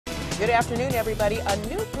Good afternoon, everybody. A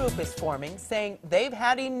new group is forming saying they've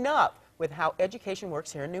had enough with how education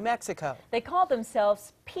works here in New Mexico. They call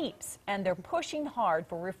themselves PEAPS, and they're pushing hard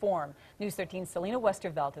for reform. News 13's Selena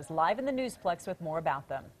Westervelt is live in the Newsplex with more about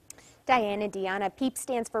them. Diane and Deanna, PEAPS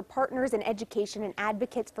stands for Partners in Education and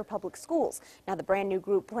Advocates for Public Schools. Now, the brand new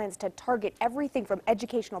group plans to target everything from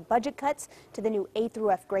educational budget cuts to the new A through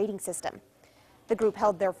F grading system. The group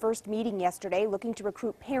held their first meeting yesterday, looking to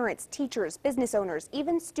recruit parents, teachers, business owners,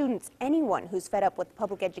 even students, anyone who's fed up with the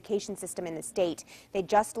public education system in the state. They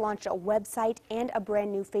just launched a website and a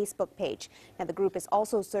brand new Facebook page. Now, the group is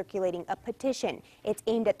also circulating a petition. It's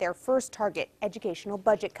aimed at their first target, educational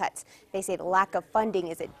budget cuts. They say the lack of funding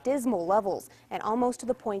is at dismal levels and almost to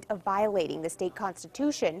the point of violating the state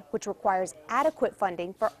constitution, which requires adequate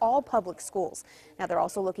funding for all public schools. Now, they're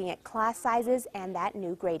also looking at class sizes and that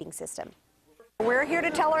new grading system. We're here to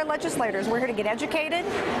tell our legislators we're here to get educated.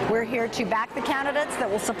 We're here to back the candidates that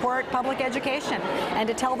will support public education and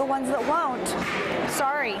to tell the ones that won't,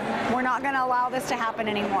 sorry, we're not going to allow this to happen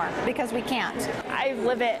anymore because we can't. I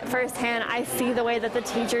live it firsthand. I see the way that the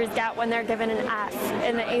teachers get when they're given an F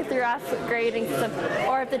in the A through F grading system,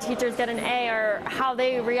 or if the teachers get an A, or how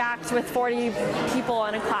they react with 40 people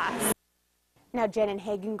in a class. Now, Jen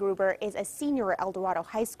Hagengruber is a senior at El Dorado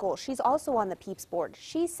High School. She's also on the PEAPS board.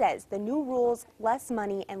 She says the new rules, less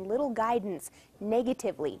money, and little guidance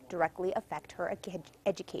negatively directly affect her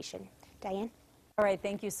education. Diane? All right,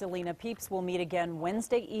 thank you, Selena. PEAPS will meet again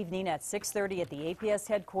Wednesday evening at 6:30 at the APS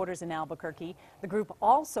headquarters in Albuquerque. The group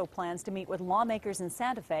also plans to meet with lawmakers in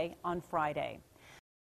Santa Fe on Friday.